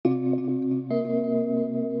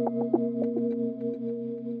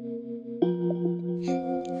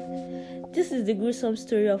is the gruesome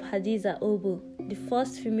story of Hadiza Oboh, the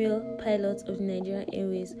first female pilot of the Nigeria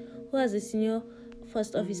Airways, who as a senior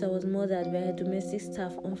first officer was murdered by her domestic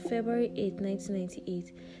staff on February 8,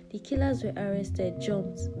 1998. The killers were arrested,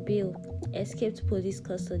 jumped, bailed, escaped police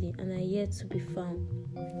custody, and are yet to be found,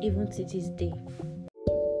 even to this day.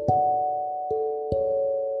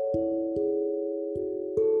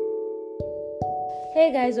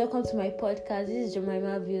 Hey guys, welcome to my podcast. This is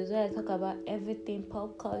Jemima Views, where I talk about everything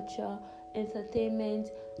pop culture, entertainment,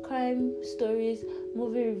 crime stories,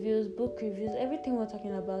 movie reviews, book reviews, everything we're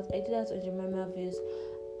talking about. I do that on Jemima Views.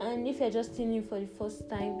 And if you're just tuning in for the first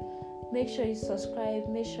time, make sure you subscribe,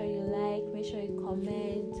 make sure you like, make sure you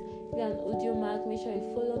comment. If you're an audio mark, make sure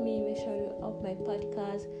you follow me, make sure you up my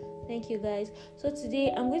podcast. Thank you guys. So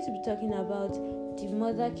today I'm going to be talking about the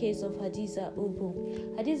murder case of Hadiza Oboh.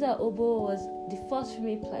 Hadiza Oboh was the first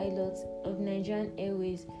female pilot of Nigerian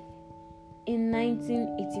Airways in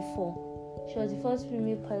 1984. She was the first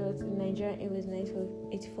female pilot in Nigerian Airways in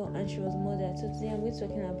 1984, and she was murdered. So today I'm going to be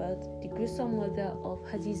talking about the gruesome murder of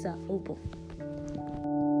Hadiza Oboh.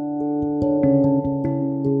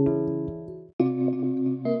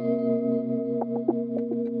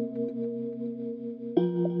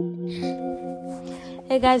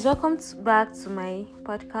 Hey guys, welcome back to my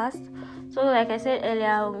podcast. So like I said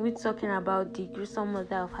earlier, we're talking about the gruesome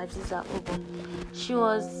murder of Hadiza Oboh. She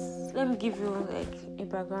was, let me give you like a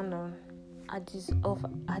background on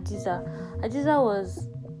Hadiza. Hadiza was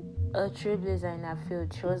a trailblazer in her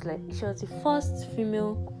field. She was the first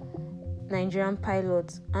female Nigerian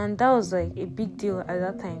pilot, and that was like a big deal at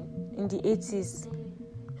that time in the 80s.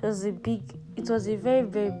 It was a very,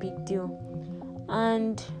 very big deal.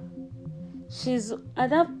 And she was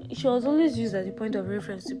always used as a point of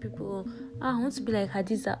reference to people. I want to be like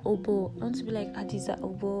Hadiza Oboh.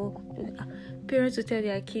 Parents will tell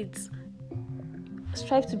their kids,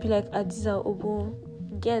 strive to be like Hadiza Oboh.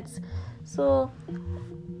 So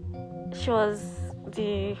she was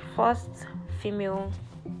the first female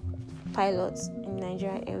pilot in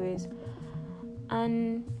Nigeria Airways,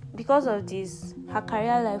 and because of this, her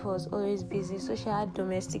career life was always busy. So she had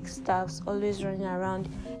domestic staffs always running around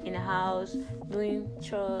in the house, doing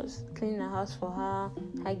chores, cleaning the house for her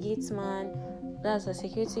gatesman, that's her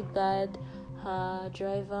security guard, her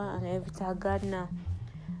driver, and everything, her gardener.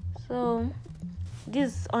 So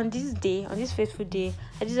on this fateful day,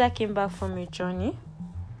 Hadiza came back from a journey,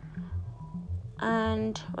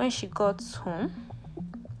 and when she got home,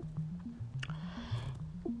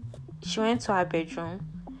 she went to her bedroom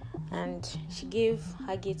and she gave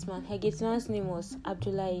her gateman's name was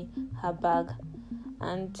Abdullahi, her bag.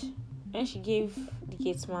 And when she gave the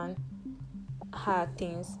gateman her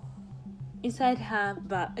things, inside her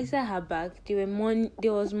bag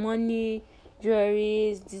there was money,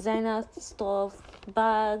 jewelry, designer stuff,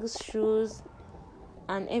 bags, shoes,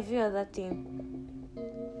 and every other thing.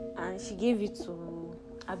 And she gave it to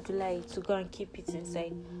Abdullahi to go and keep it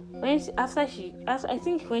inside. When she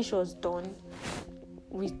was done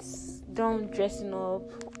dressing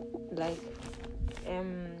up,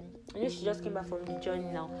 she just came back from the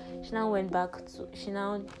journey now. She now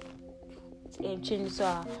changed into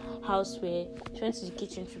her houseware. She went to the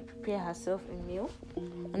kitchen to prepare herself a meal,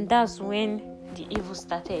 and that's when the evil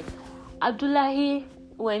started. Abdullahi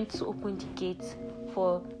went to open the gate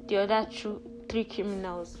for the other three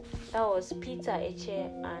criminals. That was Peter,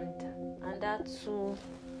 Eche, and I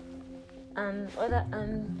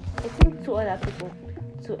think two other people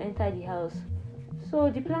to enter the house.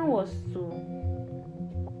 So the plan was to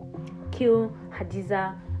kill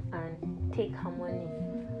Hadiza and take her money.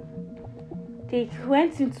 They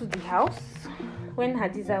went into the house when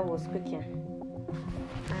Hadiza was cooking,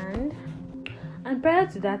 and prior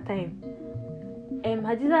to that time,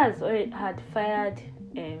 Hadiza had fired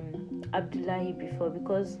Abdullahi before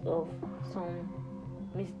because of some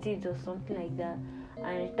misdeeds or something like that,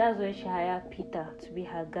 and that's when she hired Peter to be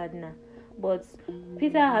her gardener. But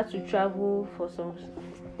Peter had to travel for some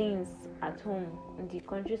things at home in the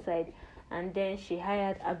countryside, and then she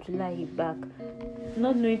hired Abdullahi back,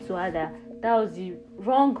 not knowing to her that was the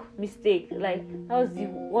wrong mistake. Like, that was the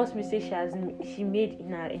worst mistake she made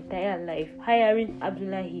in her entire life, hiring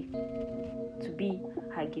Abdullahi to be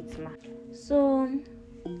her gateman. So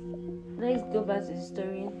let's go back to the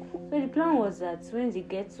story. So the plan was that when they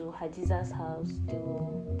get to Hadiza's house, they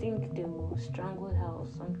will strangle her or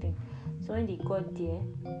something. So when they got there,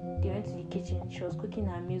 they went to the kitchen. She was cooking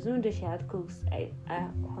her meals. Even though she had cooks,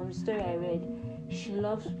 from the story I read, she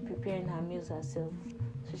loves preparing her meals herself.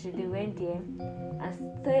 So they went there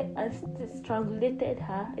and strangulated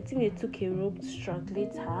her. I think they took a rope to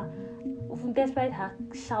strangulate her even despite her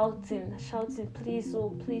shouting, please, oh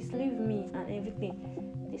please leave me and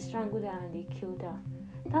everything, they strangled her and they killed her.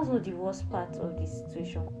 That's not the worst part of the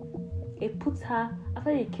situation.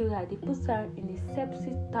 After they killed her, they put her in a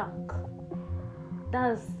septic tank.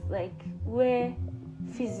 That's like where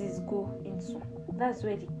feces go into. That's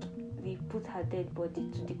where they put her dead body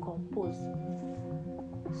to decompose.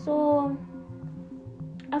 So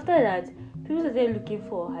after that, people started looking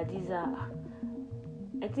for Hadiza.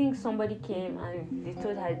 I think somebody came and they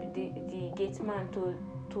told her, the gate man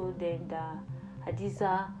told them that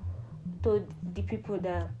Hadiza told the people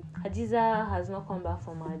that Hadiza has not come back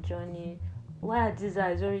from her journey. While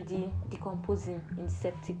Hadiza is already decomposing in the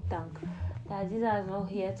septic tank, that Hadiza has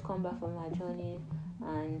not yet come back from her journey,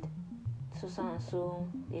 and so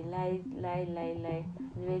they lie. They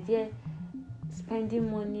were there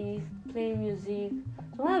spending money, playing music.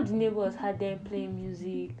 So one of the neighbors had them playing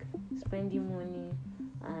music, spending money,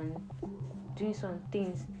 and doing some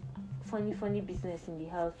things, funny business in the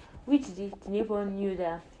house, which the neighbor knew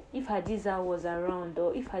that if Hadiza was around,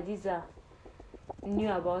 or if Hadiza knew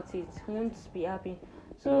about it, he won't be happy.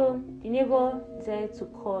 So the neighbor decided to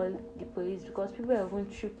call the police because people were even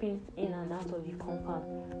tripping in and out of the compound,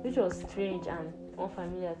 which was strange and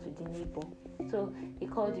unfamiliar to the neighbor. So he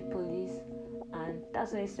called the police, and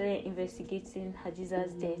that's when they started investigating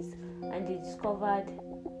Hadiza's death, and they discovered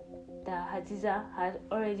that Hadiza had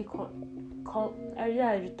already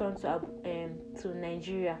returned to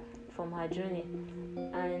Nigeria from her journey,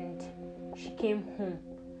 and she came home,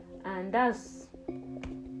 and that's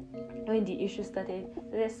when the issue started.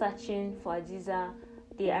 They were searching for Hadiza.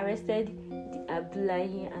 They arrested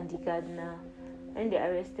Abdullahi and the gardener. When they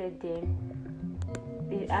arrested them,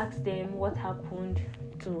 they asked them what happened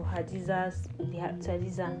to Hadiza,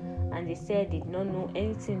 and they said they did not know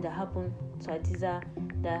anything that happened to Hadiza,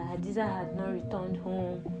 that Hadiza had not returned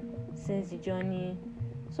home since the journey.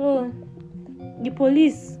 So the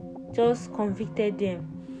police just convicted them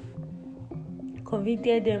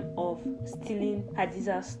of stealing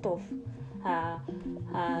Hadiza's stuff, her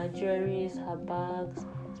jewelries, her bags,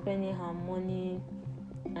 spending her money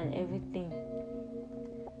and everything.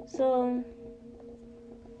 So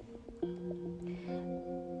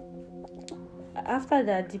after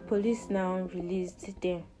that, the police now released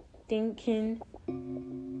them, thinking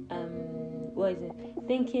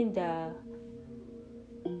that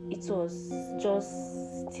it was just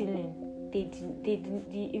stealing.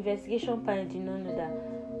 The investigation panel did not know that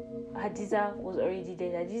Hadiza was already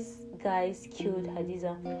dead, that these guys killed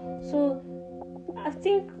Hadiza. So I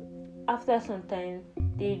think after some time,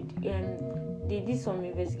 they did some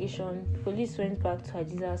investigation. Police went back to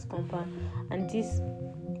Hadiza's compound and did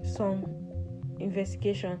some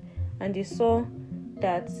investigation, and they saw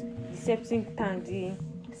that the septic tank, the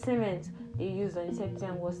cement they used on the septic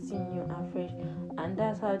tank was still new and fresh, and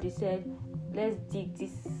that's how they said, let's dig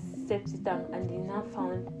this septic tank, and they now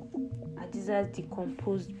found Hadiza's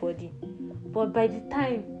decomposed body. But by the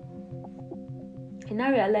time they now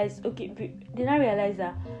realized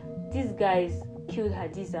that these guys killed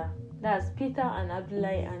Hadiza, that's Peter and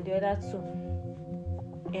Abdullahi and the other two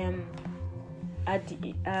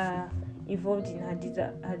involved in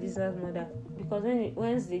Hadiza's murder, because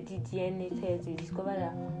once they did DNA test, they discovered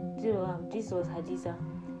that this was Hadiza,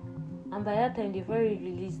 and by that time they've already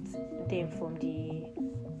released them from the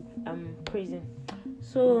prison.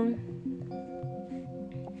 So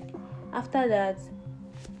after that,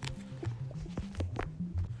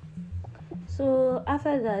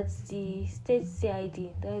 the state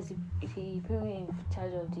CID, that is the people in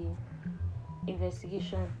charge of the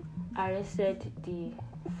investigation, arrested the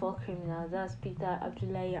 4 criminals. That's Peter,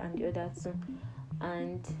 Abdullahi, and the other two.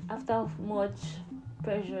 And after much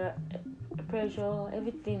pressure,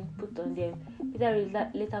 everything put on them, Peter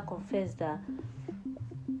later confessed that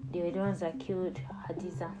they were the ones that killed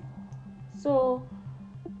Hadiza. So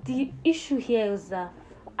the issue here is that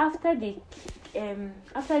after they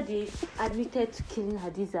admitted to killing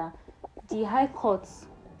Hadiza, the High Court,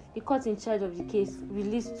 the court in charge of the case,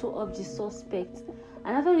 released 2 of the suspects.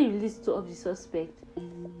 And after they released 2 of the suspects,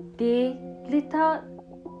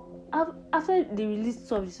 after they released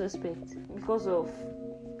 2 of the suspects, because of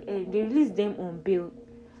they released them on bail,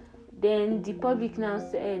 then the public now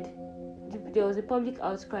said, there was a public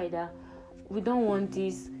outcry that we don't want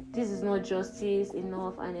this is not justice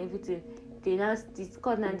enough and everything. The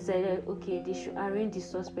court now decided, okay, they should arraign the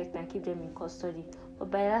suspect and keep them in custody. But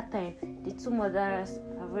by that time, the 2 murderers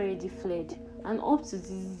have already fled, and up to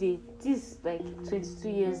this day, this like 22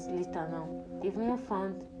 years later now, they've not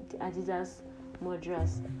found the Hadiza's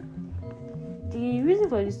murderers. The reason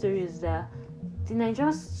for this story is that the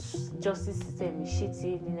Nigerian justice system is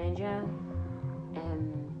shitty. The Nigerian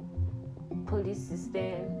police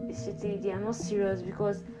system is shitty. They are not serious,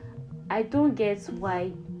 because I don't get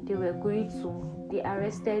why they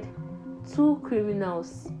arrested 2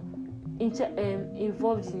 criminals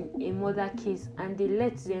involved in a murder case, and they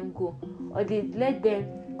let them go, or they let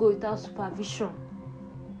them go without supervision.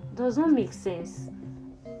 Does not make sense.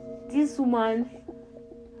 This woman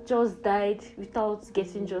just died without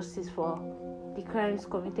getting justice for the crimes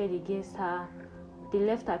committed against her. They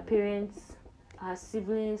left her parents, her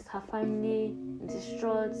siblings, her family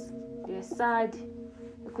distraught. They were sad.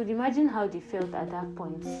 You could imagine how they felt at that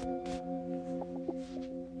point.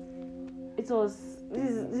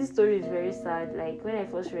 This story is very sad. Like, when I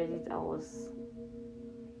first read it, I was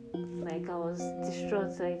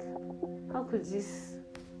distraught. Like, how could this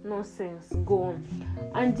nonsense go on?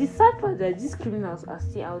 And the sad part that these criminals are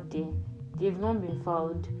still out there. They've not been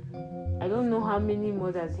found. I don't know how many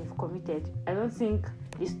murders they've committed. I don't think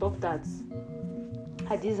they stopped at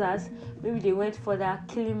Hadiza's. Maybe they went further,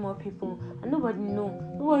 killing more people, and nobody know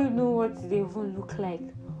what they even look like,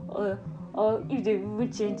 or if they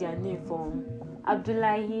even change their name from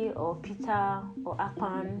Abdullahi or Peter or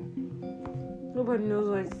Apan. Nobody knows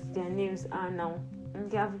what their names are now, and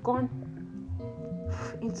they have gone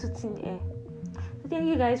into thin air. So thank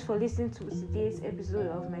you guys for listening to today's episode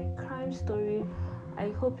of my crime story. I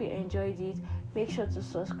hope you enjoyed it. Make sure to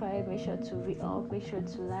subscribe, make sure to re-up, make sure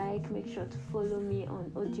to like, make sure to follow me on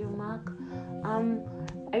AudioMark.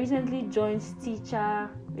 I recently joined Stitcher,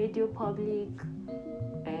 Radio Public.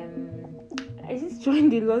 I just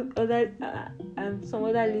joined some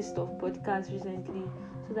other list of podcasts recently,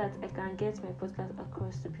 so that I can get my podcast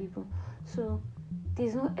across to people. So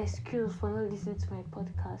there's no excuse for not listening to my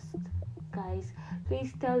podcast, guys.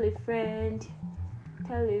 Please tell a friend.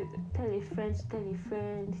 Tell a friend,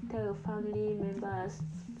 tell your family members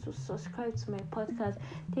to subscribe to my podcast.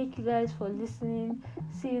 Thank you guys for listening.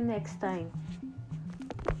 See you next time.